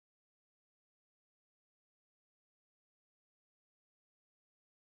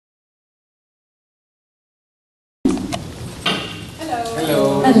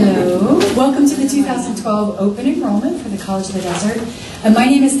Welcome to the 2012 Open Enrollment for the College of the Desert. My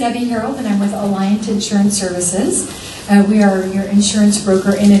name is Debbie Harold and I'm with Alliant Insurance Services. We are your insurance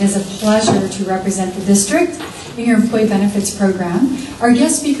broker and it is a pleasure to represent the district in your employee benefits program. Our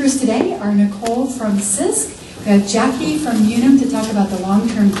guest speakers today are Nicole from CISC, we have Jackie from Unum to talk about the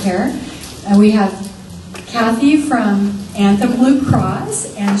long-term care, and we have Kathy from Anthem Blue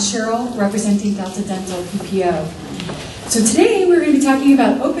Cross, and Cheryl representing Delta Dental PPO. So today we're going to be talking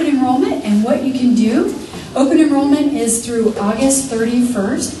about open enrollment and what you can do. Open enrollment is through August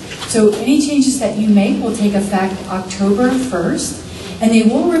 31st, so any changes that you make will take effect October 1st, and they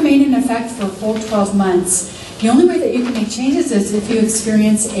will remain in effect for a full 12 months. The only way that you can make changes is if you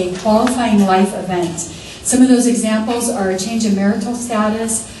experience a qualifying life event. Some of those examples are a change in marital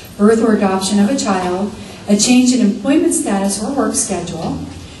status, birth or adoption of a child, a change in employment status or work schedule,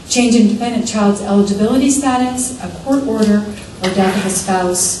 change in dependent child's eligibility status, a court order, or death of a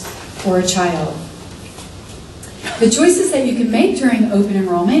spouse or a child. The choices that you can make during open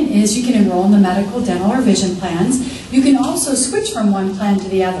enrollment is you can enroll in the medical, dental, or vision plans. You can also switch from one plan to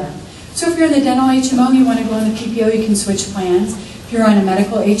the other. So if you're in the dental HMO and you want to go in the PPO, you can switch plans. If you're on a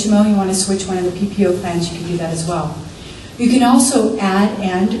medical HMO and you want to switch one of the PPO plans, you can do that as well. You can also add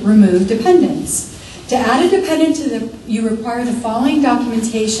and remove dependents. To add a dependent you require the following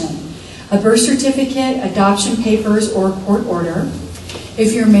documentation: a birth certificate, adoption papers, or a court order.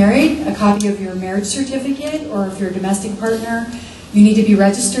 If you're married, a copy of your marriage certificate, or if you're a domestic partner, you need to be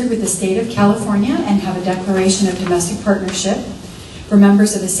registered with the state of California and have a declaration of domestic partnership for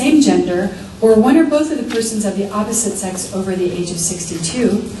members of the same gender, or one or both of the persons of the opposite sex over the age of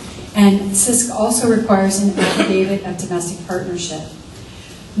 62. And CISC also requires an affidavit of domestic partnership.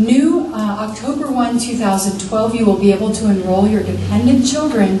 New October 1, 2012, you will be able to enroll your dependent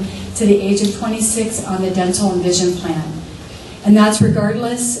children to the age of 26 on the dental and vision plan. And that's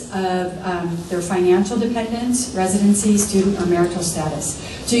regardless of their financial dependence, residency, student, or marital status.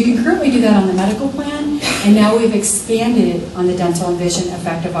 So you can currently do that on the medical plan, and now we've expanded it on the dental and vision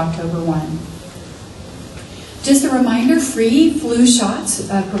effective October 1. Just a reminder, free flu shots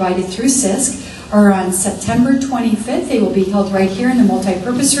provided through CISC are on September 25th. They will be held right here in the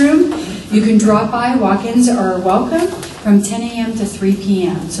multi-purpose room. You can drop by. Walk-ins are welcome from 10 a.m. to 3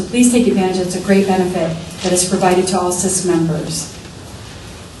 p.m. So please take advantage. It's a great benefit that is provided to all CISC members.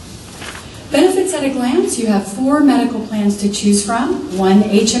 Benefits at a glance: you have 4 medical plans to choose from, 1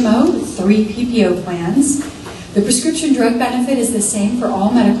 HMO, 3 PPO plans. The prescription drug benefit is the same for all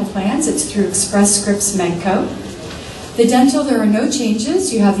medical plans. It's through Express Scripts Medco. The dental, there are no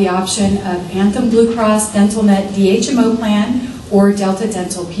changes. You have the option of Anthem Blue Cross Dental Net DHMO plan or Delta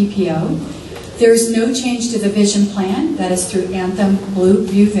Dental PPO. There's no change to the vision plan. That is through Anthem Blue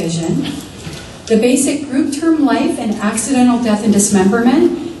View Vision. The basic group term life and accidental death and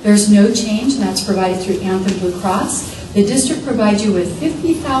dismemberment, there's no change, and that's provided through Anthem Blue Cross. The district provides you with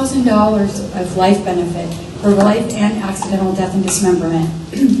 $50,000 of life benefit for life and accidental death and dismemberment.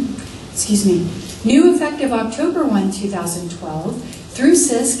 Excuse me. New effective October 1, 2012, through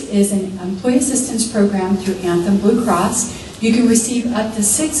CISC is an employee assistance program through Anthem Blue Cross. You can receive up to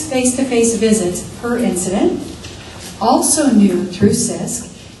 6 face-to-face visits per incident. Also new through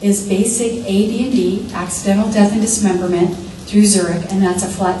CISC is basic AD&D, accidental death and dismemberment, through Zurich, and that's a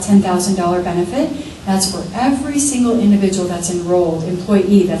flat $10,000 benefit. That's for every single individual that's enrolled,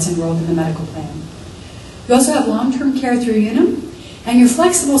 employee that's enrolled in the medical plan. You also have long-term care through Unum. And your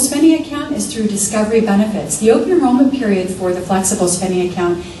flexible spending account is through Discovery Benefits. The open enrollment period for the flexible spending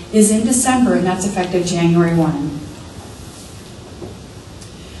account is in December, and that's effective January 1.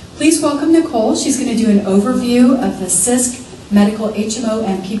 Please welcome Nicole. She's going to do an overview of the CISC medical HMO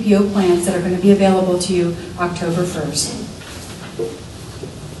and PPO plans that are going to be available to you October 1st.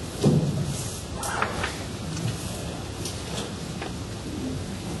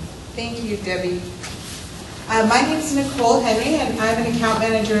 Thank you, Debbie. My name is Nicole Henry, and I'm an account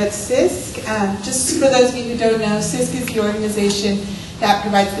manager at CISC. Just for those of you who don't know, CISC is the organization that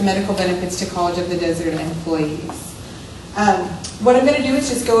provides the medical benefits to College of the Desert employees. What I'm going to do is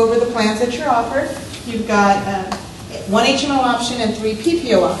just go over the plans that you're offered. You've got 1 HMO option and 3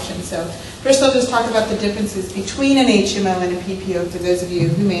 PPO options. So first I'll just talk about the differences between an HMO and a PPO for those of you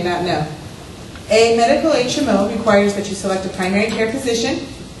who may not know. A medical HMO requires that you select a primary care physician.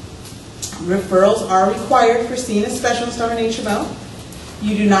 Referrals are required for seeing a specialist on an HMO.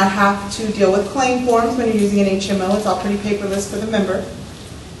 You do not have to deal with claim forms when you're using an HMO. It's all pretty paperless for the member.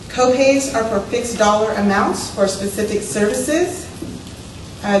 Copays are for fixed dollar amounts for specific services.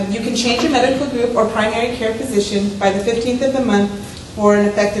 You can change a medical group or primary care physician by the 15th of the month for an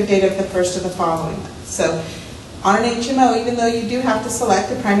effective date of the 1st of the following month. So On an HMO, even though you do have to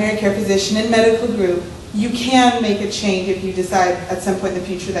select a primary care physician and medical group, you can make a change if you decide at some point in the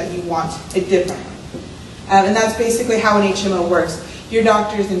future that you want it different. And that's basically how an HMO works. Your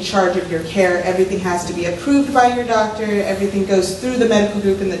doctor is in charge of your care. Everything has to be approved by your doctor. Everything goes through the medical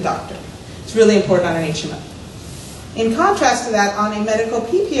group and the doctor. It's really important on an HMO. In contrast to that, on a medical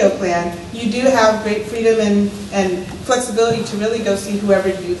PPO plan, you do have great freedom and flexibility to really go see whoever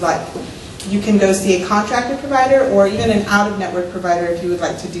you'd like. You can go see a contracted provider or even an out-of-network provider if you would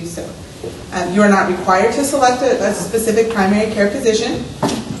like to do so. You are not required to select a specific primary care physician.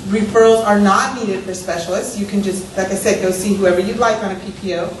 Referrals are not needed for specialists. You can just, like I said, go see whoever you'd like on a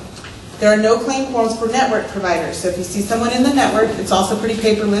PPO. There are no claim forms for network providers. So if you see someone in the network, it's also pretty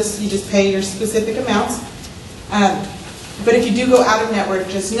paperless. You just pay your specific amounts. But if you do go out of network,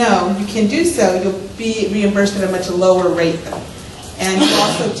 just know you can do so. You'll be reimbursed at a much lower rate, though. And you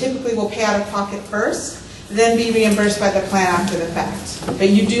also typically will pay out of pocket first, then be reimbursed by the plan after the fact. But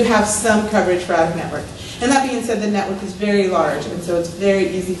you do have some coverage for out of network. And that being said, the network is very large, and so it's very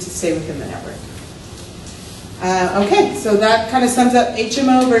easy to stay within the network. Okay, so that kind of sums up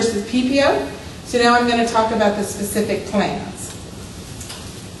HMO versus PPO. So now I'm going to talk about the specific plans.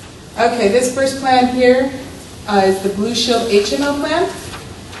 Okay, this first plan here is the Blue Shield HMO plan.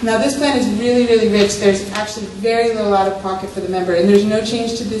 Now this plan is really, really rich. There's actually very little out of pocket for the member, and there's no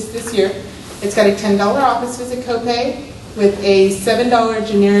change to this year. It's got a $10 office visit copay with a $7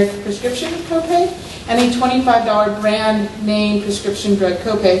 generic prescription copay and a $25 brand name prescription drug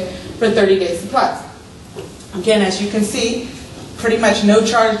copay for 30-day supplies. Again, as you can see, pretty much no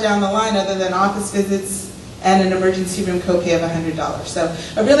charge down the line other than office visits and an emergency room copay of $100. So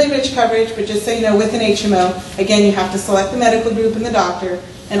a really rich coverage, but just so you know, with an HMO, again, you have to select the medical group and the doctor,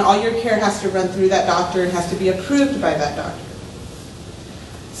 and all your care has to run through that doctor and has to be approved by that doctor.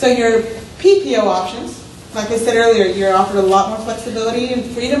 So your PPO options, like I said earlier, you're offered a lot more flexibility and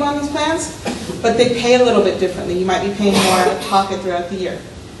freedom on these plans, but they pay a little bit differently. You might be paying more out of pocket throughout the year.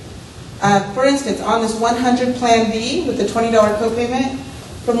 For instance, on this 100 Plan B with the $20 copayment,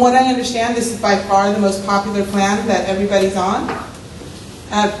 from what I understand, this is by far the most popular plan that everybody's on.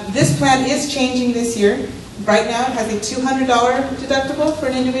 This plan is changing this year. Right now it has a $200 deductible for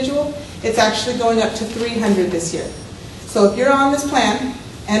an individual. It's actually going up to $300 this year. So if you're on this plan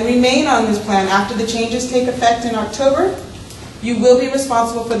and remain on this plan after the changes take effect in October, you will be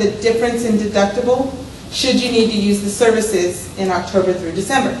responsible for the difference in deductible should you need to use the services in October through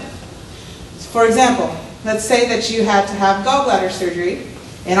December. For example, let's say that you had to have gallbladder surgery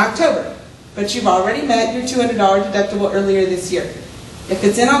in October, but you've already met your $200 deductible earlier this year. If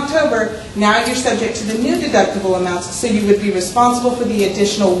it's in October, now you're subject to the new deductible amounts, so you would be responsible for the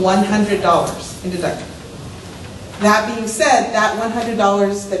additional $100 in deductible. That being said, that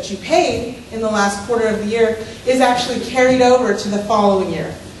 $100 that you paid in the last quarter of the year is actually carried over to the following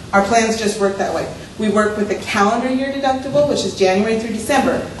year. Our plans just work that way. We work with the calendar year deductible, which is January through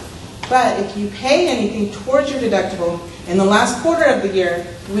December. But if you pay anything towards your deductible in the last quarter of the year,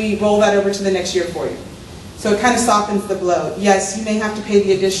 we roll that over to the next year for you. So it kind of softens the blow. Yes, you may have to pay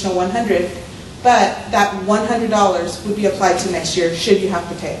the additional $100, but that $100 would be applied to next year should you have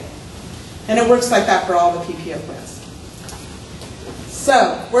to pay it. And it works like that for all the PPO plans. So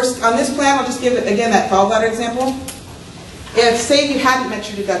on this plan, I'll just give it, again, that gallbladder example. If, say, you hadn't met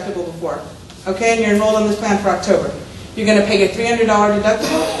your deductible before, okay, and you're enrolled on this plan for October, you're going to pay your $300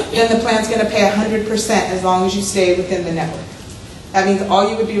 deductible, then the plan's going to pay 100% as long as you stay within the network. That means all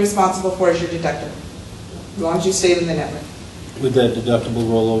you would be responsible for is your deductible, as long as you stayed in the network. Would that deductible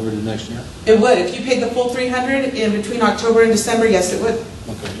roll over to next year? It would. If you paid the full $300 in between October and December, yes, it would.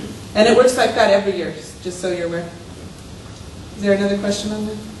 Okay. And it works like that every year, just so you're aware. Is there another question on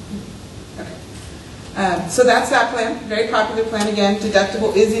that? Okay. So that's that plan. Very popular plan. Again,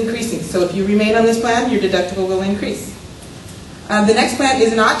 deductible is increasing. So if you remain on this plan, your deductible will increase. The next plan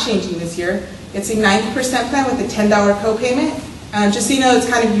is not changing this year. It's a 90% plan with a $10 copayment. Just so you know, it's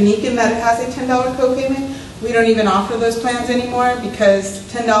kind of unique in that it has a $10 copayment. We don't even offer those plans anymore because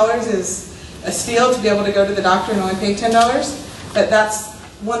 $10 is a steal to be able to go to the doctor and only pay $10. But that's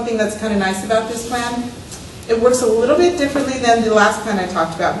one thing that's kind of nice about this plan. It works a little bit differently than the last plan I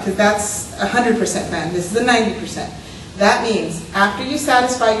talked about because that's a 100% plan. This is a 90%. That means after you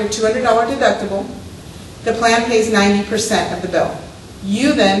satisfy your $200 deductible, the plan pays 90% of the bill.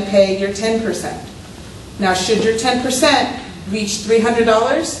 You then pay your 10%. Now, should your 10% reach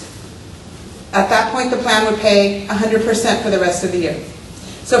 $300, at that point the plan would pay 100% for the rest of the year.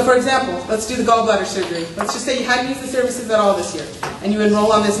 So for example, let's do the gallbladder surgery. Let's just say you hadn't used the services at all this year, and you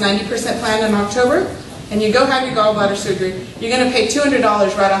enroll on this 90% plan in October, and you go have your gallbladder surgery. You're going to pay $200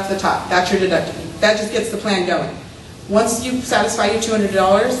 right off the top. That's your deductible. that just gets the plan going. Once you satisfy your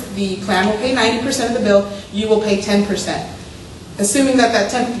 $200, the plan will pay 90% of the bill, you will pay 10%. Assuming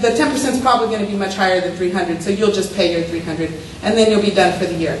that the 10% is probably going to be much higher than $300, so you'll just pay your $300, and then you'll be done for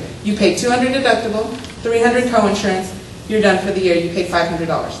the year. You pay $200 deductible, $300 coinsurance, you're done for the year, you pay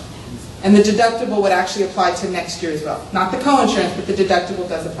 $500. And the deductible would actually apply to next year as well. Not the coinsurance, but the deductible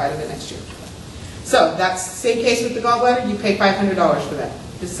does apply to the next year. So that's the same case with the gallbladder, you pay $500 for that,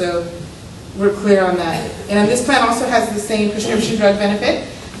 just so we're clear on that. And this plan also has the same prescription drug benefit,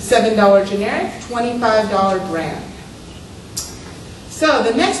 $7 generic, $25 brand. So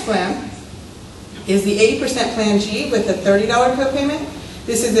the next plan is the 80% Plan G with a $30 copayment.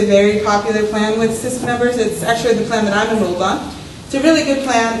 This is a very popular plan with CISC members. It's actually the plan that I'm enrolled on. It's a really good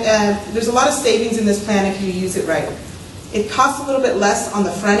plan. There's a lot of savings in this plan if you use it right. It costs a little bit less on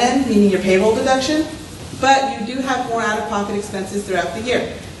the front end, meaning your payroll deduction, but you do have more out-of-pocket expenses throughout the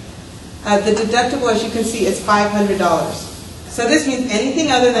year. The deductible, as you can see, is $500. So this means anything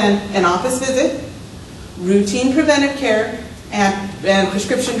other than an office visit, routine preventive care, and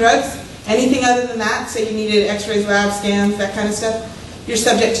prescription drugs, anything other than that, say you needed x-rays, lab scans, that kind of stuff, you're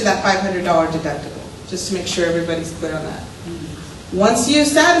subject to that $500 deductible, just to make sure everybody's clear on that. Once you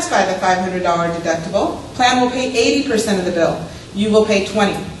satisfy the $500 deductible, plan will pay 80% of the bill. You will pay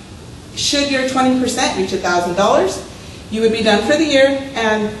 $20. Should your 20% reach $1,000, you would be done for the year,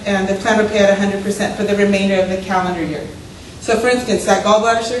 and the plan would pay at 100% for the remainder of the calendar year. So for instance, that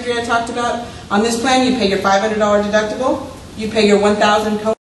gallbladder surgery I talked about, on this plan you pay your $500 deductible, you pay your $1,000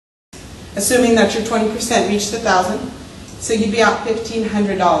 co, assuming that your 20% reached $1,000, so you'd be out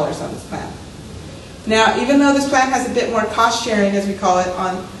 $1,500 on this plan. Now, even though this plan has a bit more cost sharing, as we call it,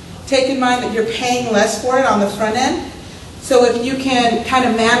 take in mind that you're paying less for it on the front end. So if you can kind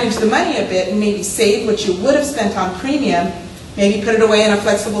of manage the money a bit and maybe save what you would have spent on premium, maybe put it away in a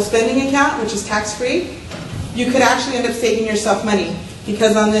flexible spending account, which is tax-free, you could actually end up saving yourself money.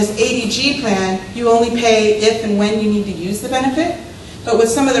 Because on this 80G plan, you only pay if and when you need to use the benefit. But with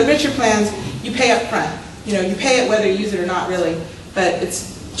some of the richer plans, you pay up front. You know, you pay it whether you use it or not, really. But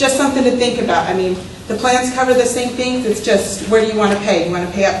it's just something to think about. I mean, the plans cover the same things. It's just where do you want to pay? Do you want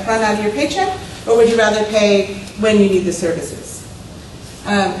to pay up front out of your paycheck, or would you rather pay when you need the services?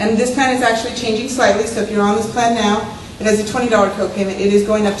 And this plan is actually changing slightly. So if you're on this plan now, it has a $20 copayment. It is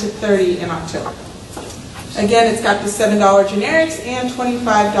going up to $30 in October. Again, it's got the $7 generics and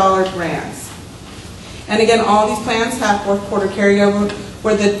 $25 brands. And again, all these plans have fourth quarter carryover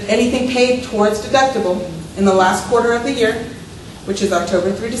where anything paid towards deductible in the last quarter of the year, which is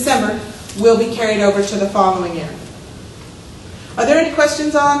October through December, will be carried over to the following year. Are there any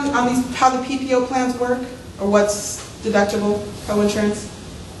questions on how the PPO plans work, or what's deductible, co-insurance?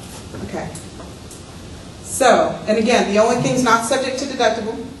 Okay. So, and again, the only things not subject to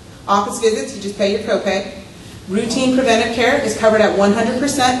deductible, office visits, you just pay your copay. Routine preventive care is covered at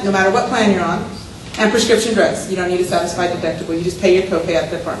 100% no matter what plan you're on. And prescription drugs, you don't need a satisfied deductible, you just pay your copay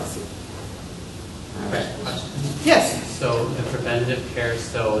at the pharmacy. Okay, question. Yes? So the preventative care,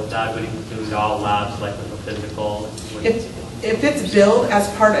 so that would include all labs like with a physical? If it's billed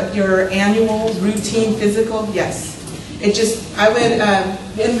as part of your annual routine physical, yes. It just, I would,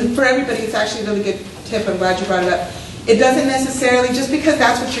 and for everybody it's actually a really good tip, I'm glad you brought it up. It doesn't necessarily, just because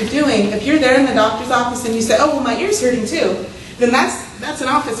that's what you're doing, if you're there in the doctor's office and you say, oh, well, my ear's hurting too, then that's an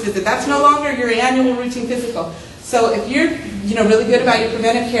office visit. That's no longer your annual routine physical. So if you're really good about your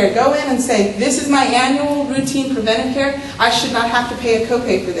preventive care, go in and say, this is my annual routine preventive care. I should not have to pay a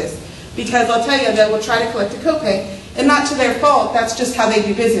copay for this. Because I'll tell you, they will try to collect a copay, and not to their fault, that's just how they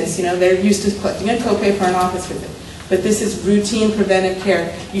do business. You know, they're used to collecting a copay for an office visit. But this is routine preventive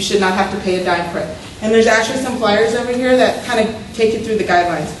care. You should not have to pay a dime for it. And there's actually some flyers over here that kind of take you through the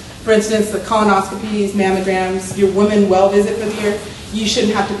guidelines. For instance, the colonoscopies, mammograms, your woman well visit for the year, you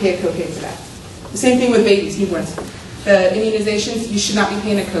shouldn't have to pay a copay for that. The same thing with babies, newborns. The immunizations, you should not be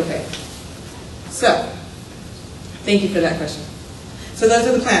paying a copay. So, thank you for that question. So those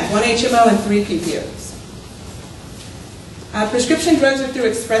are the plans, 1 HMO and 3 PPOs. Prescription drugs are through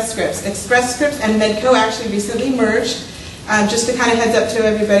Express Scripts. Express Scripts and Medco actually recently merged. Just to kind of heads up to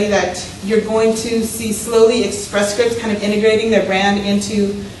everybody that you're going to see slowly Express Scripts kind of integrating their brand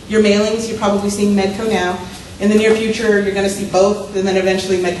into your mailings. You're probably seeing Medco now. In the near future, you're going to see both, and then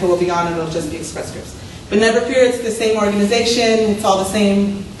eventually Medco will be on and it'll just be Express Scripts. But never fear, it's the same organization, it's all the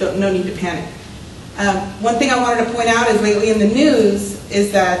same, no need to panic. One thing I wanted to point out is lately in the news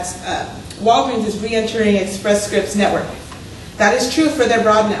is that Walgreens is re-entering Express Scripts network. That is true for their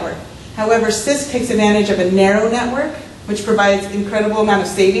broad network. However, CISC takes advantage of a narrow network, which provides incredible amount of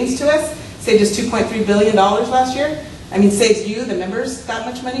savings to us. Saved us $2.3 billion last year. I mean, saves you, the members, that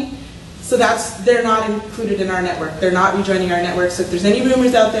much money. So they're not included in our network. They're not rejoining our network. So if there's any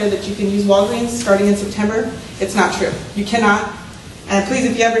rumors out there that you can use Walgreens starting in September, it's not true. You cannot. And please,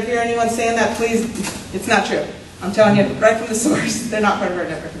 if you ever hear anyone saying that, please, it's not true. I'm telling you right from the source, they're not part of our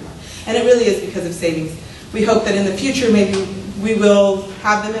network anymore. And it really is because of savings. We hope that in the future maybe we will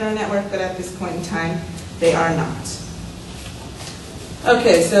have them in our network, but at this point in time, they are not.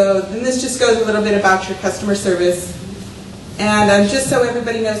 Okay, so then this just goes a little bit about your customer service. And just so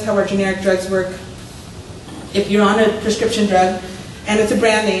everybody knows how our generic drugs work, if you're on a prescription drug and it's a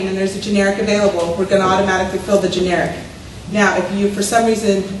brand name and there's a generic available, we're going to automatically fill the generic. Now, if you for some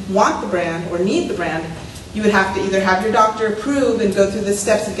reason want the brand or need the brand, you would have to either have your doctor approve and go through the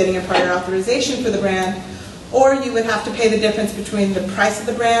steps of getting a prior authorization for the brand, or you would have to pay the difference between the price of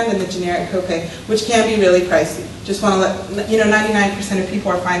the brand and the generic copay, which can be really pricey. Just want to let you know, 99% of people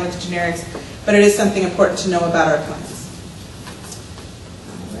are fine with generics, but it is something important to know about our plans.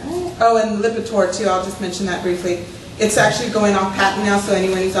 Oh, and Lipitor too, I'll just mention that briefly. It's actually going off patent now, so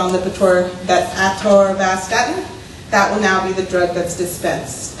anyone who's on Lipitor, that's atorvastatin, that will now be the drug that's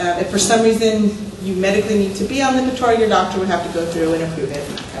dispensed. If for some reason you medically need to be on Lipitor, your doctor would have to go through and approve it.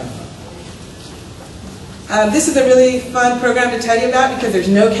 This is a really fun program to tell you about because there's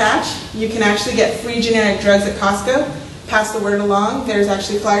no catch. You can actually get free generic drugs at Costco. Pass the word along. There's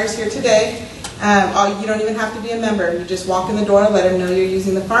actually flyers here today. You don't even have to be a member. You just walk in the door, let them know you're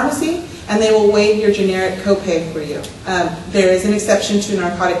using the pharmacy, and they will waive your generic copay for you. There is an exception to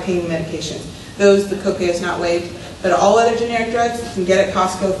narcotic pain medications. Those, the copay is not waived, but all other generic drugs you can get at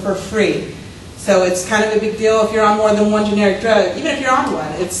Costco for free. So it's kind of a big deal if you're on more than one generic drug. Even if you're on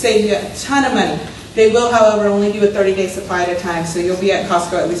one, it saves you a ton of money. They will, however, only do a 30-day supply at a time, so you'll be at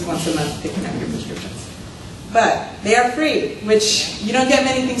Costco at least once a month picking up your prescriptions. But they are free, which you don't get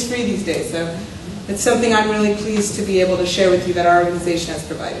many things free these days, so it's something I'm really pleased to be able to share with you that our organization has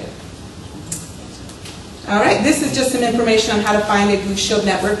provided. All right, this is just some information on how to find a Blue Shield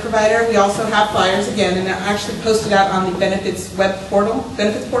network provider. We also have flyers again, and they're actually posted out on the benefits portal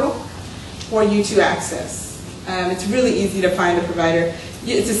for you to access. It's really easy to find a provider.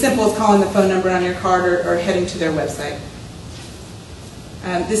 It's as simple as calling the phone number on your card or heading to their website.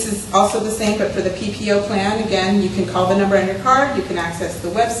 This is also the same, but for the PPO plan, again, you can call the number on your card, you can access the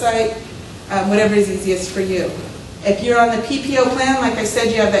website, whatever is easiest for you. If you're on the PPO plan, like I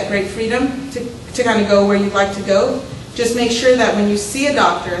said, you have that great freedom to kind of go where you'd like to go. Just make sure that when you see a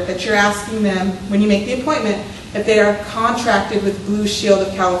doctor, that you're asking them, when you make the appointment, if they are contracted with Blue Shield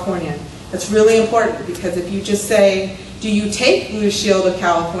of California. That's really important because if you just say, do you take Blue Shield of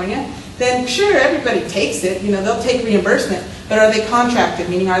California? Then sure, everybody takes it. You know, they'll take reimbursement, but are they contracted?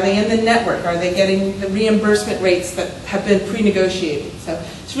 Meaning, are they in the network? Are they getting the reimbursement rates that have been pre-negotiated? So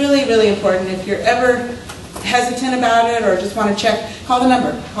it's really, really important. If you're ever hesitant about it or just want to check, call the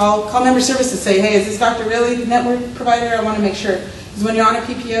number. Call member services. Say, hey, is this doctor really the network provider? I want to make sure. Because when you're on a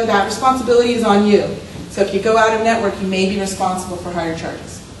PPO, that responsibility is on you. So if you go out of network, you may be responsible for higher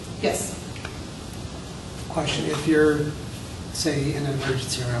charges. Yes? Question, if you're, say, in an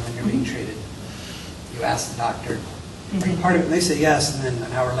emergency room and you're being treated, you ask the doctor, are you part of it? And they say yes, and then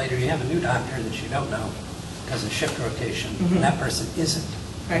an hour later you have a new doctor that you don't know because of shift rotation, and that person isn't.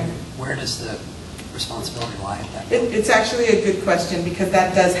 Right. Where does the responsibility lie at that point? It's actually a good question because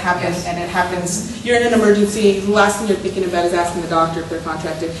that does happen, Yes. and it happens. You're in an emergency, the last thing you're thinking about is asking the doctor if they're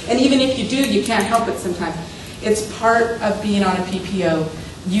contracted. And even if you do, you can't help it sometimes. It's part of being on a PPO.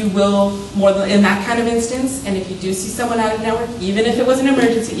 You will, more than in that kind of instance, and if you do see someone out of network, even if it was an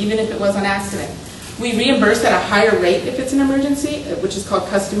emergency, even if it was an accident, we reimburse at a higher rate if it's an emergency, which is called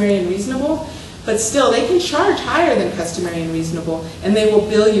customary and reasonable, but still they can charge higher than customary and reasonable, and they will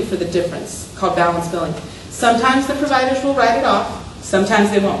bill you for the difference, called balance billing. Sometimes the providers will write it off,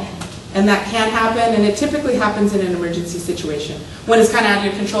 sometimes they won't. And that can happen, and it typically happens in an emergency situation. When it's kind of out of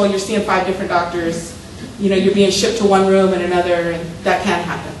your control, you're seeing 5 different doctors, you know, you're being shipped to one room and another, and that can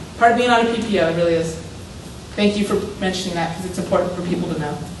happen. Part of being on a PPO, it really is. Thank you for mentioning that, because it's important for people to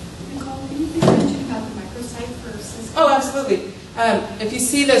know. Nicole, can you please mention about the microsite for CISC? Oh, absolutely. If you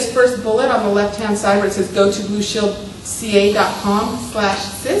see this first bullet on the left-hand side where it says go to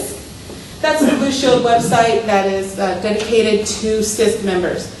blueshieldca.com/CISC, that's the Blue Shield website that is dedicated to CISC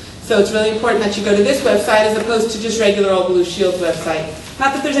members. So it's really important that you go to this website as opposed to just regular old Blue Shield's website.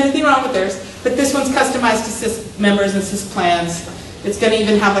 Not that there's anything wrong with theirs, but this one's customized to CISC members and CISC plans. It's going to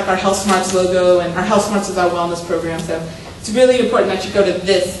even have like our Health Smarts logo, and our Health Smarts is our wellness program. So it's really important that you go to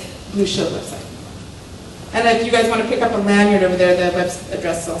this Blue Shield website. And if you guys want to pick up a lanyard over there, the web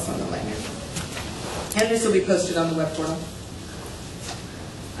address is also on the lanyard. And this will be posted on the web portal.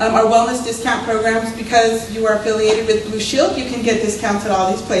 Our wellness discount programs, because you are affiliated with Blue Shield, you can get discounts at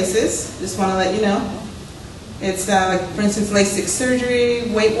all these places. Just want to let you know. It's, for instance, LASIK surgery,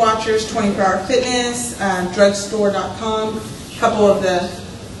 Weight Watchers, 24-hour fitness, drugstore.com, a couple of the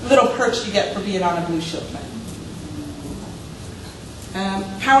little perks you get for being on a Blue Shield plan.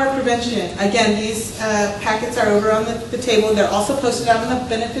 Power prevention. Again, these packets are over on the table. They're also posted out on the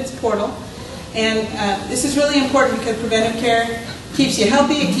benefits portal. And this is really important because preventive care keeps you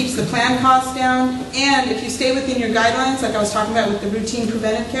healthy, it keeps the plan costs down, and if you stay within your guidelines, like I was talking about with the routine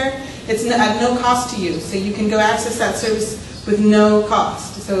preventive care, it's at no cost to you. So you can go access that service with no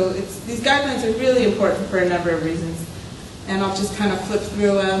cost. So these guidelines are really important for a number of reasons. And I'll just kind of flip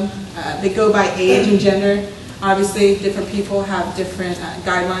through them. They go by age and gender. Obviously, different people have different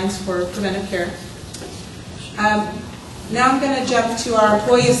guidelines for preventive care. Now I'm going to jump to our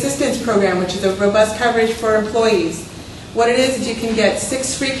Employee Assistance Program, which is a robust coverage for employees. What it is you can get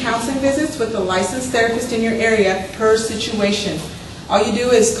 6 free counseling visits with a licensed therapist in your area per situation. All you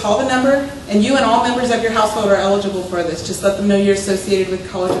do is call the number, and you and all members of your household are eligible for this. Just let them know you're associated with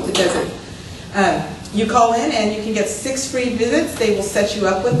College of the Desert. You call in and you can get 6 free visits. They will set you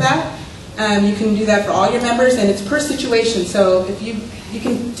up with that. You can do that for all your members, and it's per situation. So if you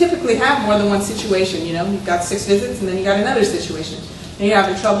can typically have more than one situation. You know, you've got 6 visits, and then you got another situation. And you're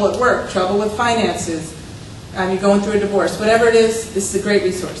having trouble at work, trouble with finances. You're going through a divorce. Whatever it is, this is a great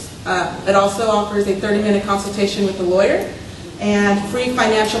resource. It also offers a 30-minute consultation with a lawyer and free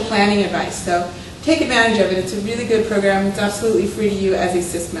financial planning advice. So take advantage of it. It's a really good program. It's absolutely free to you as a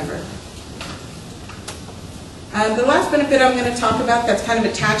CISC member. The last benefit I'm going to talk about that's kind of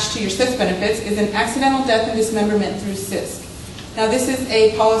attached to your CISC benefits is an accidental death and dismemberment through CISC. Now this is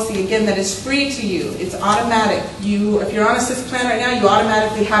a policy, again, that is free to you. It's automatic. If you're on a CISC plan right now, you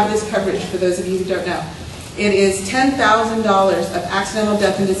automatically have this coverage, for those of you who don't know. It is $10,000 of accidental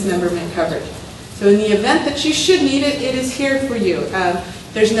death and dismemberment coverage. So in the event that you should need it, it is here for you.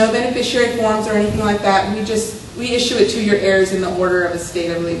 There's no beneficiary forms or anything like that. We issue it to your heirs in the order of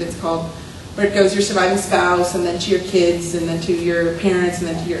estate, I believe it's called, where it goes your surviving spouse, and then to your kids, and then to your parents, and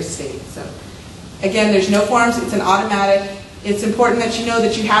then to your estate. So again, there's no forms. It's an automatic. It's important that you know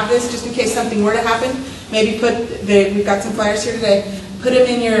that you have this just in case something were to happen. Maybe we've got some flyers here today. Put them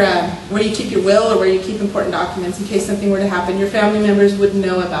in your, where you keep your will or where you keep important documents in case something were to happen. Your family members would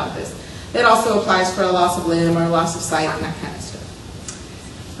know about this. It also applies for a loss of limb or a loss of sight and that kind of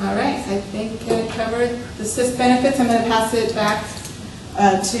stuff. All right, I think I covered the CISC benefits. I'm going to pass it back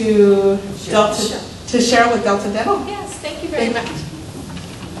to Cheryl with Delta Dental. Yes, thank you very much.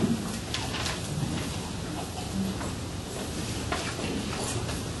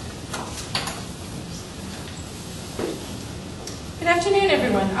 Good afternoon,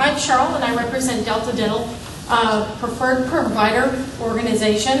 everyone. I'm Cheryl, and I represent Delta Dental, preferred provider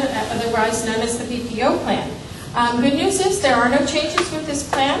organization, otherwise known as the PPO plan. Good news is there are no changes with this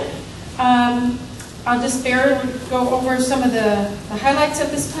plan. I'll just go over some of the highlights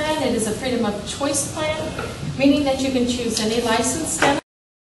of this plan. It is a freedom of choice plan, meaning that you can choose any licensed dental.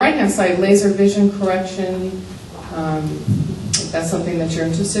 Right-hand side, laser vision correction. If that's something that you're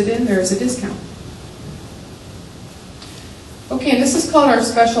interested in, there is a discount. Okay, and this is called our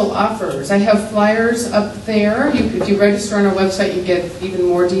special offers. I have flyers up there. If you register on our website, you get even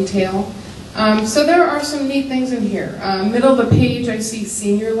more detail. So there are some neat things in here. Middle of the page, I see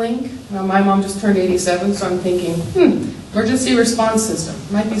senior link. My mom just turned 87, so I'm thinking, emergency response system.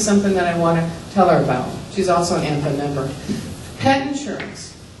 Might be something that I want to tell her about. She's also an Anthem member. Pet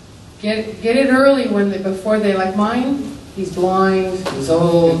insurance. Get it early before they, like mine, he's blind, he's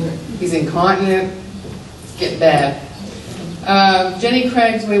old, he's incontinent, it's getting bad. Jenny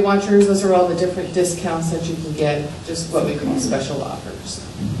Craig's, Weight Watchers, those are all the different discounts that you can get, just what we call special offers.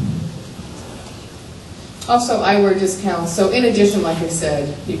 Also, eyewear discounts. So in addition, like I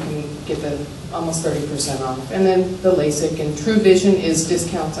said, you can get the almost 30% off. And then the LASIK and True Vision is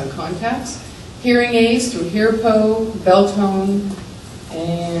discounts on contacts. Hearing aids through HearPo, Beltone,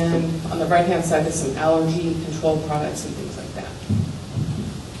 and on the right-hand side is some allergy control products and things like that.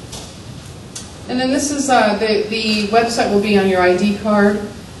 And then this is, the website will be on your ID card.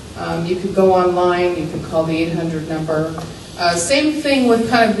 You could go online, you could call the 800 number. Same thing with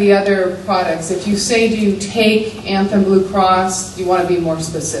kind of the other products. If you say, do you take Anthem Blue Cross, you want to be more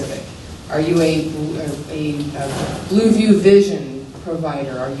specific. Are you a Blueview Vision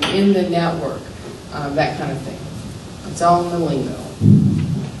provider? Are you in the network? That kind of thing. It's all in the lingo.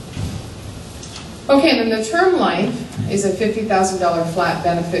 Okay, and then the term life is a $50,000 flat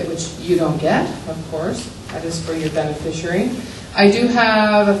benefit, which you don't get, of course. That is for your beneficiary. I do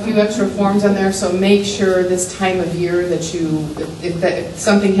have a few extra forms on there, so make sure this time of year that if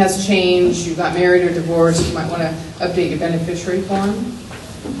something has changed, you got married or divorced, you might want to update your beneficiary form.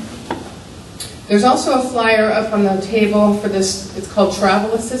 There's also a flyer up on the table for this, it's called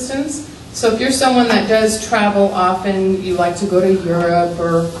travel assistance. So if you're someone that does travel often, you like to go to Europe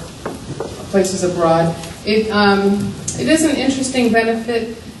or places abroad, it is an interesting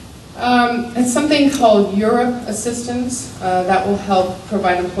benefit. It's something called Europe Assistance that will help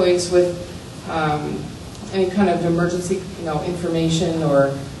provide employees with any kind of emergency, information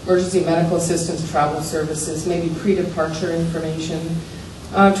or emergency medical assistance, travel services, maybe pre-departure information.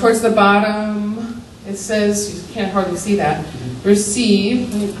 Towards the bottom, it says, you can't hardly see that,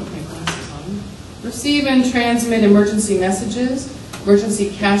 receive, let me put my glasses on, receive and transmit emergency messages, emergency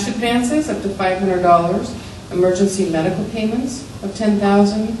cash advances up to $500, emergency medical payments of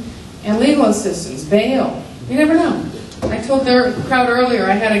 $10,000, and legal assistance, bail. You never know. I told their crowd earlier,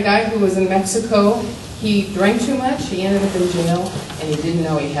 I had a guy who was in Mexico. He drank too much, he ended up in jail, and he didn't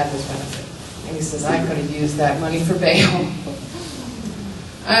know he had this benefit. And he says, I could have used that money for bail.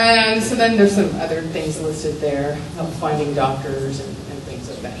 And so then there's some other things listed there, help finding doctors and things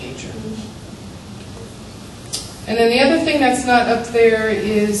of that nature. And then the other thing that's not up there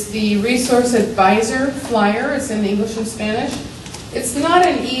is the Resource Advisor flyer. It's in English and Spanish. It's not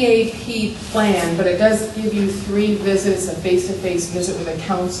an EAP plan, but it does give you 3 visits, a face-to-face visit with a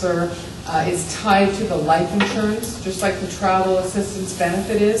counselor. It's tied to the life insurance, just like the travel assistance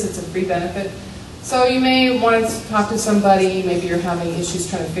benefit is. It's a free benefit. So you may want to talk to somebody, maybe you're having issues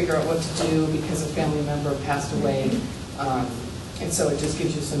trying to figure out what to do because a family member passed away. And so it just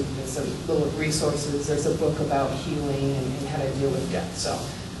gives you some little resources. There's a book about healing and how to deal with death. So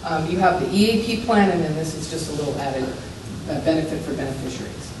you have the EAP plan, and then this is just a little added benefit for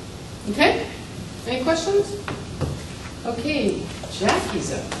beneficiaries. Okay? Any questions? Okay,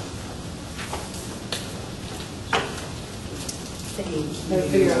 Jackie's up. Thank you. Gotta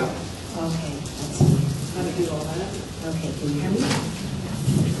figure out Okay, let's see. how to do all that. Okay, can you hear me?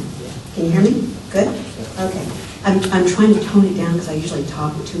 Can you hear me? Good? Okay. I'm trying to tone it down because I usually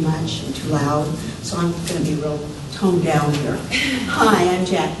talk too much and too loud, so I'm going to be real toned down here. Hi, I'm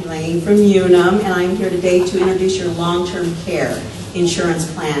Jackie Lane from Unum, and I'm here today to introduce your long-term care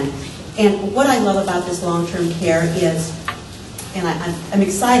insurance plan. And what I love about this long-term care is, and I'm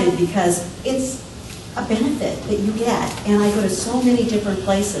excited because it's a benefit that you get. And I go to so many different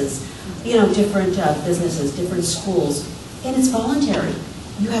places, different businesses, different schools, and it's voluntary.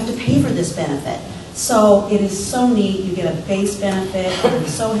 You have to pay for this benefit. So it is so neat. You get a base benefit, and I'm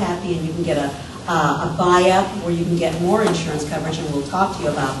so happy, and you can get a buy-up where you can get more insurance coverage, and we'll talk to you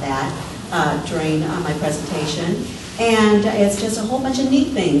about that during my presentation. And it's just a whole bunch of neat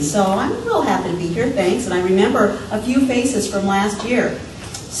things. So I'm real happy to be here, thanks. And I remember a few faces from last year.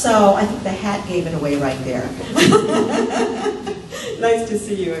 So I think the hat gave it away right there. Nice to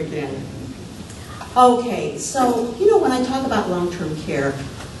see you again. Okay, so, when I talk about long-term care,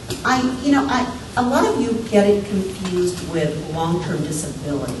 a lot of you get it confused with long-term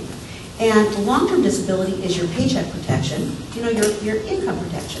disability. And long-term disability is your paycheck protection, your income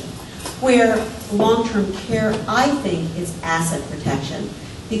protection. Where long-term care, I think, is asset protection.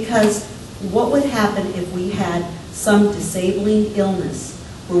 Because what would happen if we had some disabling illness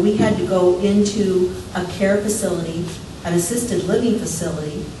where we had to go into a care facility, an assisted living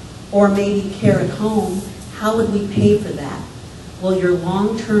facility, or maybe care at home? How would we pay for that? Well, your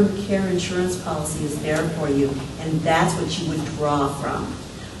long-term care insurance policy is there for you, and that's what you would draw from.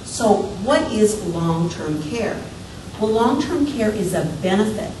 So what is long-term care? Well, long-term care is a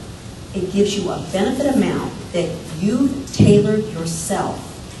benefit. It gives you a benefit amount that you've tailored yourself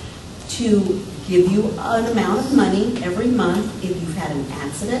to give you an amount of money every month if you've had an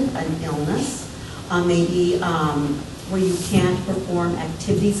accident, an illness, maybe where you can't perform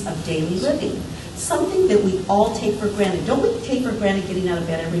activities of daily living. Something that we all take for granted. Don't we take for granted getting out of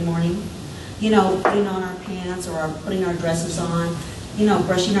bed every morning? Putting on our pants or putting our dresses on,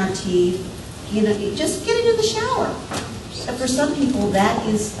 brushing our teeth, just getting in the shower. For some people, that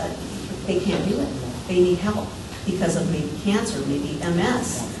is, they can't do it. They need help because of maybe cancer, maybe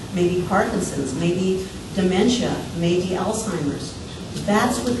MS, maybe Parkinson's, maybe dementia, maybe Alzheimer's.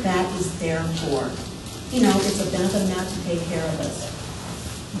 That's what that is there for. It's a benefit amount to take care of us.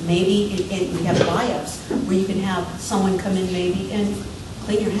 Maybe we have buy-ups where you can have someone come in maybe and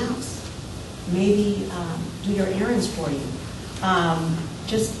clean your house. Maybe do your errands for you.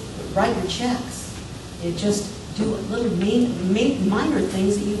 Just write your checks. Just do little minor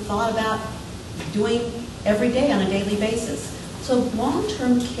things that you thought about doing every day on a daily basis. So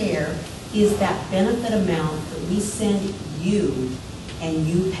long-term care is that benefit amount that we send you, and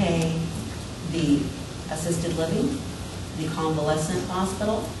you pay the assisted living, the convalescent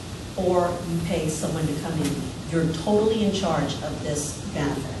hospital, or you pay someone to come in. You're totally in charge of this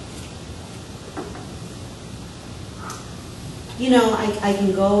benefit. You know, I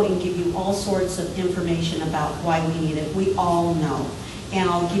can go and give you all sorts of information about why we need it. We all know. And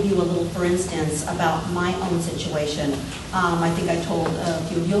I'll give you a little, for instance, about my own situation. I think I told a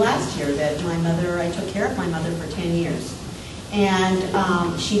few of you last year that my mother, I took care of my mother for 10 years. And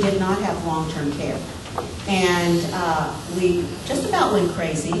she did not have long-term care. And we just about went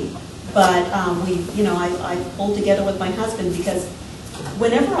crazy. But I pulled together with my husband, because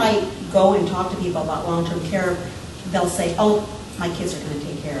whenever I go and talk to people about long-term care, they'll say, oh, my kids are going to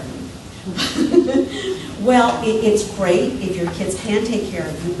take care of me. Well, it's great if your kids can take care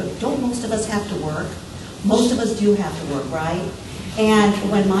of you, but don't most of us have to work? Most of us do have to work, right? And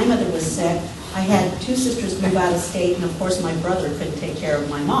when my mother was sick, I had two sisters move out of state, and of course my brother couldn't take care of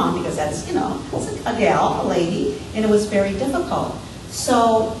my mom, because that's, that's a gal, a lady, and it was very difficult.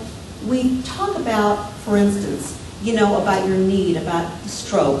 So we talk about, for instance, about your need, about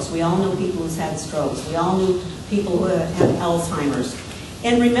strokes. We all know people who've had strokes. We all know people who have Alzheimer's.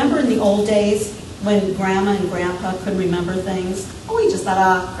 And remember in the old days when Grandma and Grandpa couldn't remember things? Oh, we just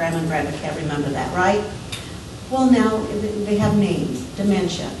thought, Grandma and Grandpa can't remember that, right? Well, now they have names: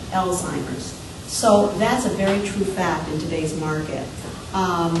 dementia, Alzheimer's. So that's a very true fact in today's market.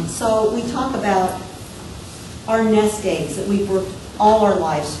 So we talk about our nest eggs that we've worked all our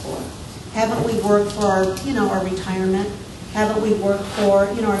lives for. Haven't we worked for our, our retirement? Haven't we worked for,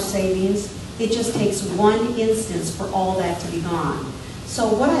 our savings? It just takes one instance for all that to be gone. So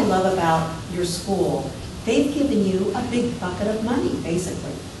what I love about your school, they've given you a big bucket of money,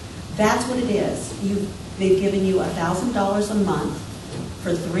 basically. That's what it is. They've given you $1,000 a month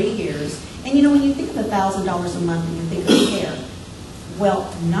for 3 years. And when you think of $1,000 a month and you think of care,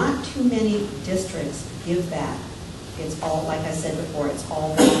 well, not too many districts give that. It's all, like I said before, it's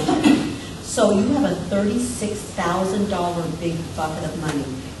all voluntary. So you have a $36,000 big bucket of money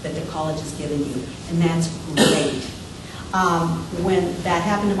that the college has given you, and that's great. When that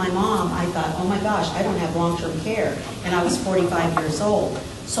happened to my mom, I thought, oh my gosh, I don't have long-term care, and I was 45 years old.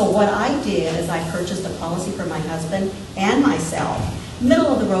 So what I did is I purchased a policy for my husband and myself,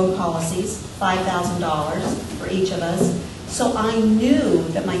 middle-of-the-road policies, $5,000 for each of us. So I knew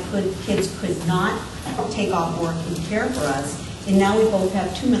that my kids could not take off work and care for us, and now we both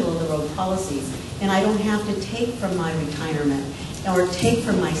have two middle-of-the-road policies, and I don't have to take from my retirement or take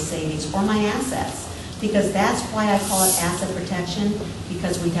from my savings or my assets, because that's why I call it asset protection,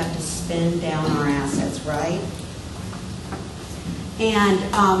 because we have to spend down our assets, right? And,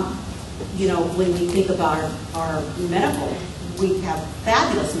 when we think about our medical, we have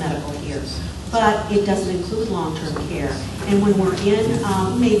fabulous medical here, but it doesn't include long-term care. And when we're in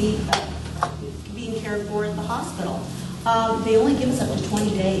maybe being cared for at the hospital, they only give us up to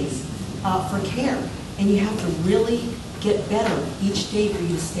 20 days for care, and you have to really get better each day for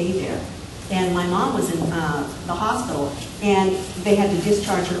you to stay there. And my mom was in the hospital, and they had to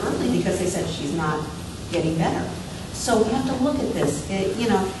discharge her early because they said she's not getting better. So we have to look at this.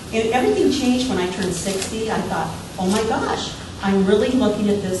 Everything changed when I turned 60. I thought, oh my gosh, I'm really looking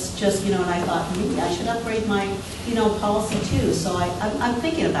at this just, and I thought maybe I should upgrade my, policy too. So I'm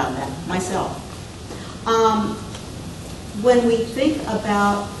thinking about that myself. When we think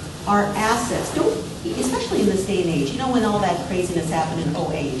about our assets, especially in this day and age, when all that craziness happened in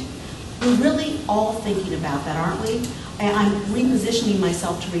 2008, we're really all thinking about that, aren't we? I'm repositioning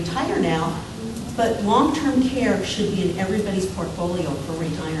myself to retire now, but long-term care should be in everybody's portfolio for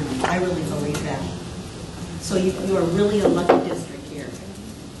retirement. I really believe that. So you are really a lucky district here.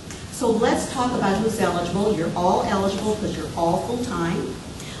 So let's talk about who's eligible. You're all eligible because you're all full-time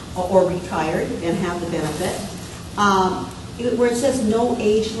or retired and have the benefit. Where it says no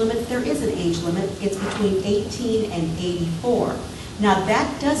age limit, there is an age limit. It's between 18 and 84. Now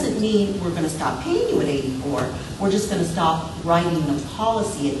that doesn't mean we're going to stop paying you at 84. We're just going to stop writing the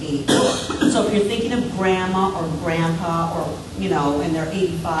policy at 84. So if you're thinking of grandma or grandpa or, and they're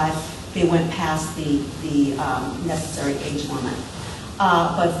 85, they went past the necessary age limit.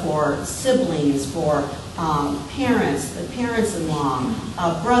 But for siblings, for parents, the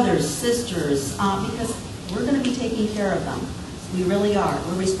parents-in-law, brothers, sisters, because we're going to be taking care of them. We really are.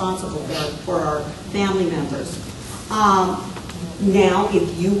 We're responsible for our family members. Now,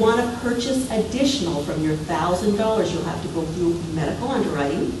 if you want to purchase additional from your $1,000, you'll have to go through medical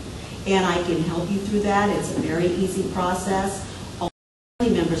underwriting, and I can help you through that. It's a very easy process. All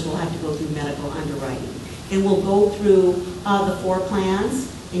family members will have to go through medical underwriting, and we'll go through the 4 plans,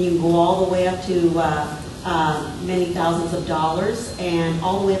 and you can go all the way up to many thousands of dollars, and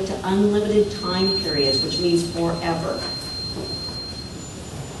all the way up to unlimited time periods, which means forever.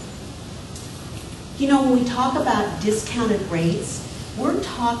 You know, when we talk about discounted rates, we're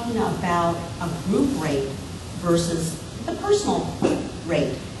talking about a group rate versus the personal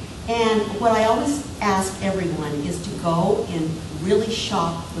rate. And what I always ask everyone is to go and really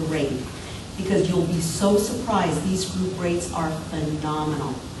shop the rate, because you'll be so surprised. These group rates are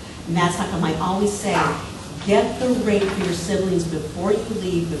phenomenal. And that's how come I always say, get the rate for your siblings before you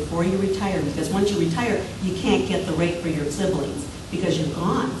leave, before you retire, because once you retire, you can't get the rate for your siblings because you're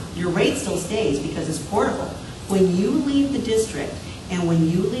gone. Your rate still stays because it's portable. When you leave the district and when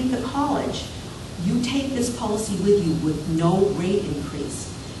you leave the college, you take this policy with you with no rate increase.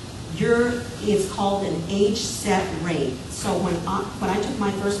 It's called an age set rate. So when I took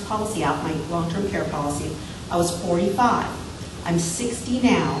my first policy out, my long-term care policy, I was 45. I'm 60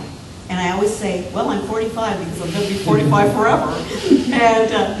 now, and I always say, well, I'm 45 because I'm going to be 45 forever.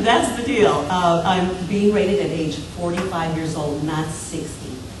 And that's the deal. I'm being rated at age 45 years old, not 60.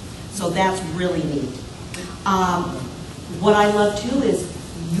 So that's really neat. What I love too is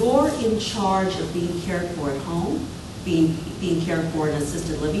you're in charge of being cared for at home, being cared for in an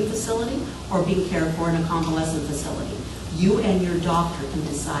assisted living facility, or being cared for in a convalescent facility. You and your doctor can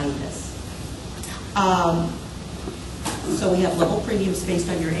decide this. So we have level premiums based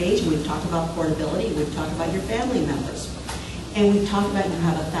on your age, and we've talked about portability, we've talked about your family members. And we've talked about you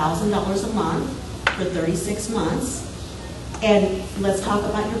have $1,000 a month for 36 months. And let's talk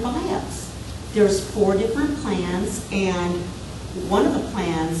about your buyouts. There's 4 different plans, and one of the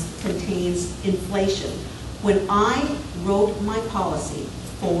plans contains inflation. When I wrote my policy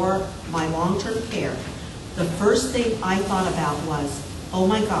for my long-term care, the first thing I thought about was, oh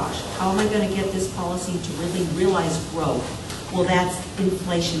my gosh, how am I going to get this policy to really realize growth? Well, that's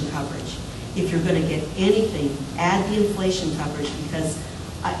inflation coverage. If you're going to get anything, add the inflation coverage, because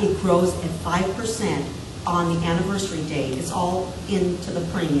it grows at 5% on the anniversary date. It's all into the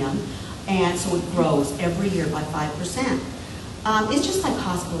premium, and so it grows every year by 5%. It's just like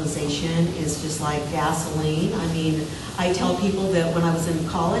hospitalization. It's just like gasoline. I mean, I tell people that when I was in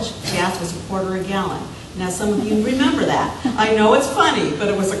college, gas was $0.25 a gallon. Now, some of you remember that. I know it's funny, but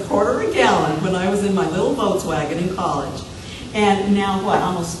it was $0.25 a gallon when I was in my little Volkswagen in college. And now what,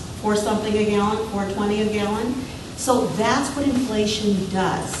 almost $4 something a gallon, $4.20 a gallon? So that's what inflation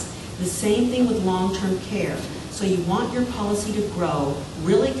does. The same thing with long-term care. So you want your policy to grow,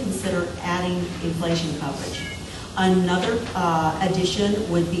 really consider adding inflation coverage. Another addition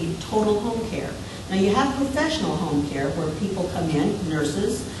would be total home care. Now you have professional home care where people come in,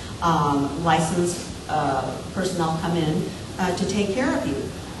 nurses, licensed personnel come in to take care of you.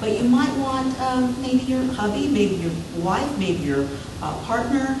 But you might want maybe your hubby, maybe your wife, maybe your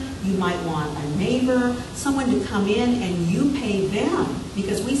partner, you might want a neighbor, someone to come in and you pay them,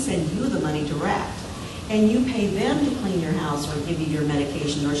 because we send you the money direct. And you pay them to clean your house or give you your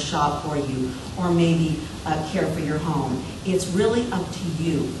medication or shop for you or maybe care for your home. It's really up to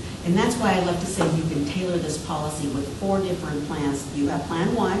you. And that's why I love to say you can tailor this policy with 4 different plans. You have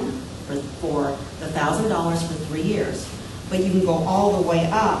plan 1 for the $1,000 for 3 years. But you can go all the way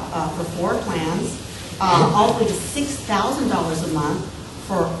up for 4 plans, all the way to $6,000 a month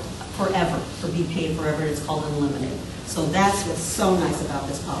for forever, for be paid forever. It's called unlimited. So that's what's so nice about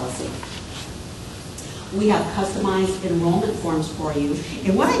this policy. We have customized enrollment forms for you.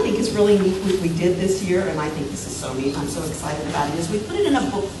 And what I think is really neat, we did this year, and I think this is so neat, I'm so excited about it, is we put it in a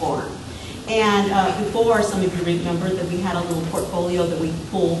book form. And before, some of you remember that we had a little portfolio that we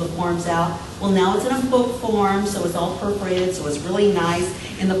pulled the forms out. Well, now it's in a book form, so it's all perforated, so it's really nice,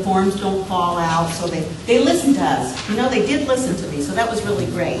 and the forms don't fall out, so they listened to us. You know, they did listen to me, so that was really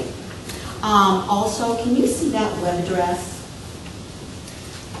great. Also, can you see that web address?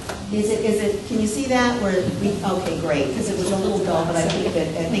 Can you see that? Okay, great, because it was a little dull, but I think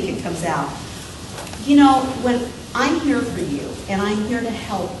it comes out. You know, when I'm here for you, and I'm here to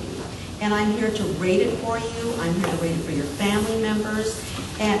help you, and I'm here to rate it for you, I'm here to rate it for your family members,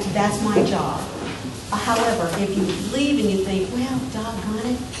 and that's my job. However, if you leave and you think, well, doggone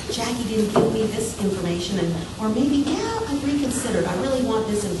it, Jackie didn't give me this information, or maybe, yeah, I reconsidered, I really want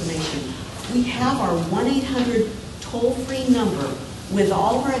this information. We have our 1-800 toll-free number with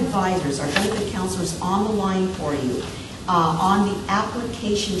all of our advisors, our benefit counselors on the line for you, on the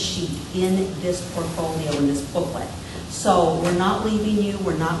application sheet in this portfolio, in this booklet. So we're not leaving you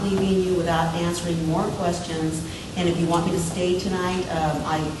without answering more questions. And if you want me to stay tonight,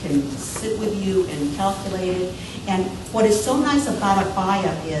 I can sit with you and calculate it. And what is so nice about a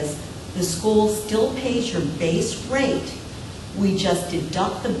buy-up is the school still pays your base rate. We just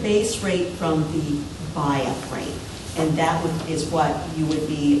deduct the base rate from the buy-up rate. And that is what you would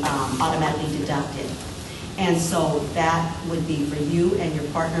be automatically deducted. And so that would be for you and your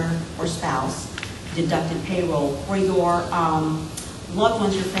partner or spouse, deducted payroll. For your loved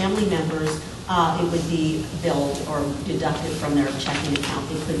ones, your family members, it would be billed or deducted from their checking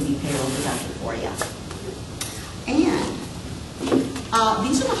account. It couldn't be payroll deducted for you. And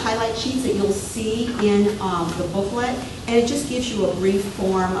these are the highlight sheets that you'll see in the booklet, and it just gives you a brief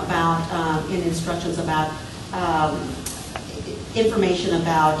form about, in instructions about information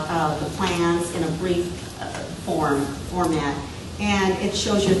about the plans in a brief format. And it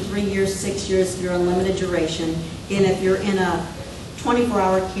shows you 3 years, 6 years, your unlimited duration. And if you're in a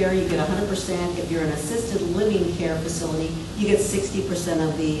 24-hour care, you get 100%. If you're in an assisted living care facility, you get 60%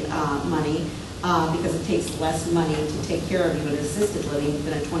 of the money because it takes less money to take care of you in assisted living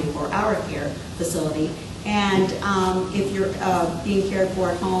than a 24-hour care facility. And if you're being cared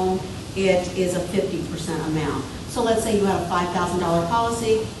for at home, it is a 50% amount. So let's say you have a $5,000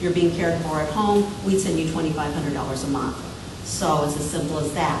 policy, you're being cared for at home, we'd send you $2,500 a month. So it's as simple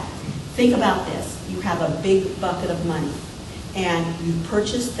as that. Think about this. You have a big bucket of money, and you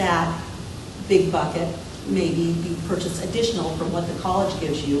purchase that big bucket, maybe you purchase additional from what the college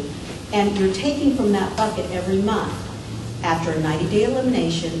gives you, and you're taking from that bucket every month. After a 90-day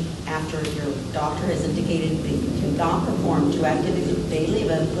elimination, after your doctor has indicated that you cannot perform 2 activities of daily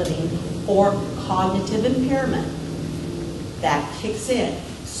living or cognitive impairment, that kicks in.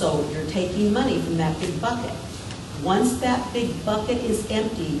 So you're taking money from that big bucket. Once that big bucket is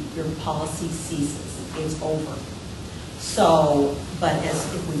empty, your policy ceases. It's over. So, but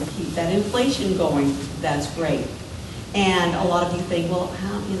if we keep that inflation going, that's great. And a lot of you think, well,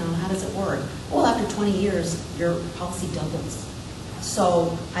 how does it work? Well, after 20 years, your policy doubles.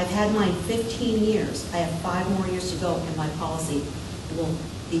 So I've had mine 15 years. I have 5 more years to go, and my policy will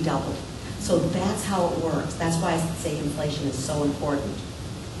be doubled. So that's how it works. That's why I say inflation is so important.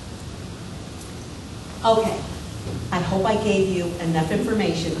 Okay. I hope I gave you enough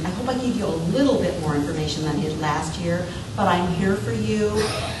information. I hope I gave you a little bit more information than I did last year, but I'm here for you,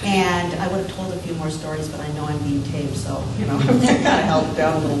 and I would have told a few more stories, but I know I'm being taped, so, I'm going to kind of help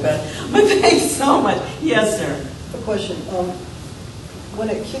down a little bit. But thanks so much. Yes, sir. A question. When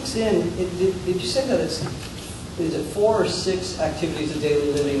it kicks in, did you say that is it 4 or 6 activities of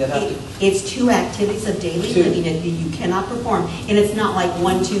daily living that have to... It's 2 activities of daily living that you cannot perform. And it's not like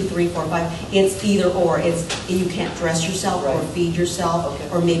 1, 2, 3, 4, 5. It's either or. It's you can't dress yourself or feed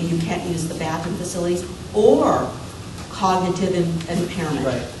yourself, or maybe you can't use the bathroom facilities, or cognitive impairment.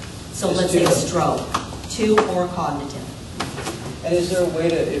 Right. So Just let's say a stroke. 2 or cognitive. And is there a way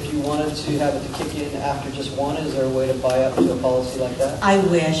to, if you wanted to have it to kick in after just 1, is there a way to buy up to a policy like that? I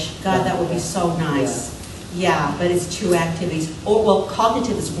wish. God, that would be so nice. Yeah, but it's 2 activities. Oh, well,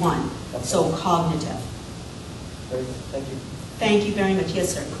 cognitive is 1, so cognitive. Very good. Thank you. Thank you very much.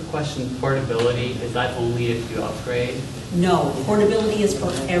 Yes, sir. Quick question, portability, is that only if you upgrade? No, portability is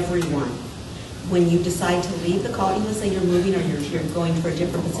for everyone. When you decide to leave the college, let's say you're moving or you're going for a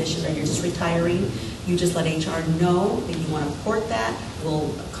different position or you're just retiring, you just let HR know that you want to port that.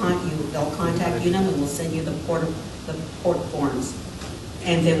 They'll contact UNM and we'll send you the port forms,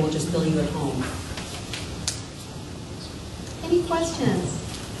 and then we'll just bill you at home. Any questions?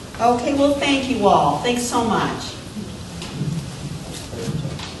 Okay, well, thank you all. Thanks so much.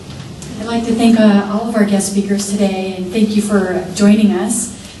 I'd like to thank all of our guest speakers today, and thank you for joining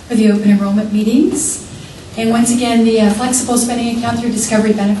us for the open enrollment meetings. And once again, the flexible spending account through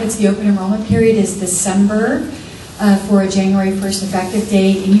Discovery Benefits, the open enrollment period is December for a January 1st effective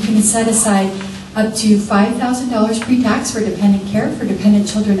date, and you can set aside up to $5,000 pre-tax for dependent care for dependent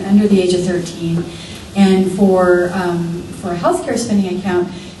children under the age of 13. And for a healthcare spending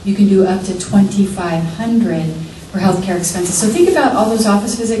account, you can do up to $2,500 for healthcare expenses. So think about all those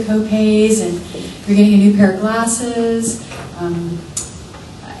office visit co-pays, and you're getting a new pair of glasses,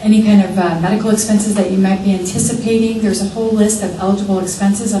 any kind of medical expenses that you might be anticipating. There's a whole list of eligible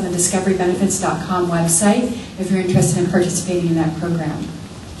expenses on the discoverybenefits.com website if you're interested in participating in that program.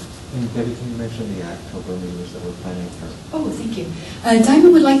 And Debbie, can you mention the October meetings that we're planning for? Oh, thank you.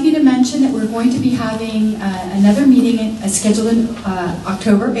 Diamond would like me to mention that we're going to be having another meeting scheduled in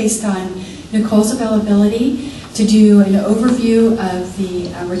October based on Nicole's availability to do an overview of the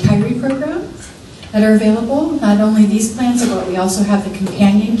retiree programs that are available. Not only these plans, but we also have the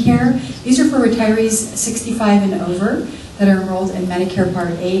companion care. These are for retirees 65 and over that are enrolled in Medicare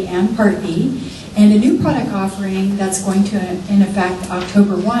Part A and Part B. And a new product offering that's going to, in effect,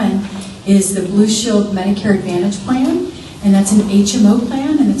 October 1 is the Blue Shield Medicare Advantage plan. And that's an HMO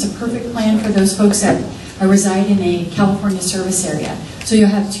plan, and it's a perfect plan for those folks that reside in a California service area. So you'll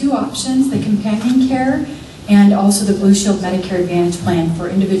have two options, the companion care and also the Blue Shield Medicare Advantage plan for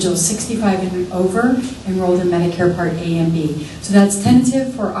individuals 65 and over enrolled in Medicare Part A and B. So that's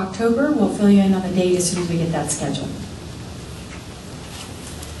tentative for October. We'll fill you in on the date as soon as we get that scheduled.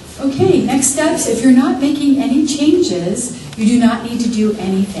 Okay, next steps. If you're not making any changes, you do not need to do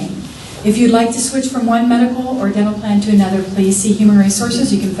anything. If you'd like to switch from one medical or dental plan to another, please see Human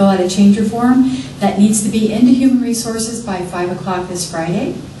Resources. You can fill out a changer form that needs to be into Human Resources by 5 o'clock this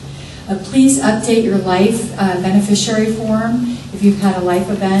Friday. Please update your life beneficiary form. If you've had a life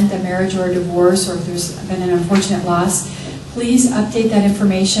event, a marriage or a divorce, or if there's been an unfortunate loss, please update that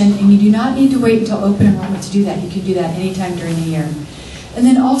information. And you do not need to wait until open enrollment to do that. You can do that anytime during the year. And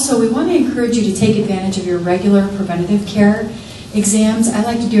then also, we want to encourage you to take advantage of your regular preventative care exams. I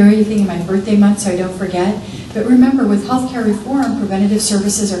like to do everything in my birthday month so I don't forget. But remember, with healthcare reform, preventative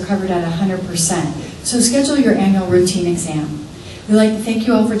services are covered at 100%. So schedule your annual routine exam. We'd like to thank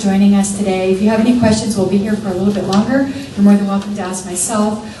you all for joining us today. If you have any questions, we'll be here for a little bit longer. You're more than welcome to ask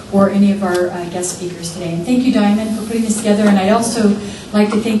myself or any of our guest speakers today. And thank you, Diamond, for putting this together. And I'd also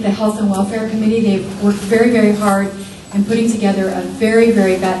like to thank the Health and Welfare Committee. They've worked very, very hard in putting together a very,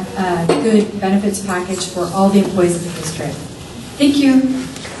 very good benefits package for all the employees of the district. Thank you.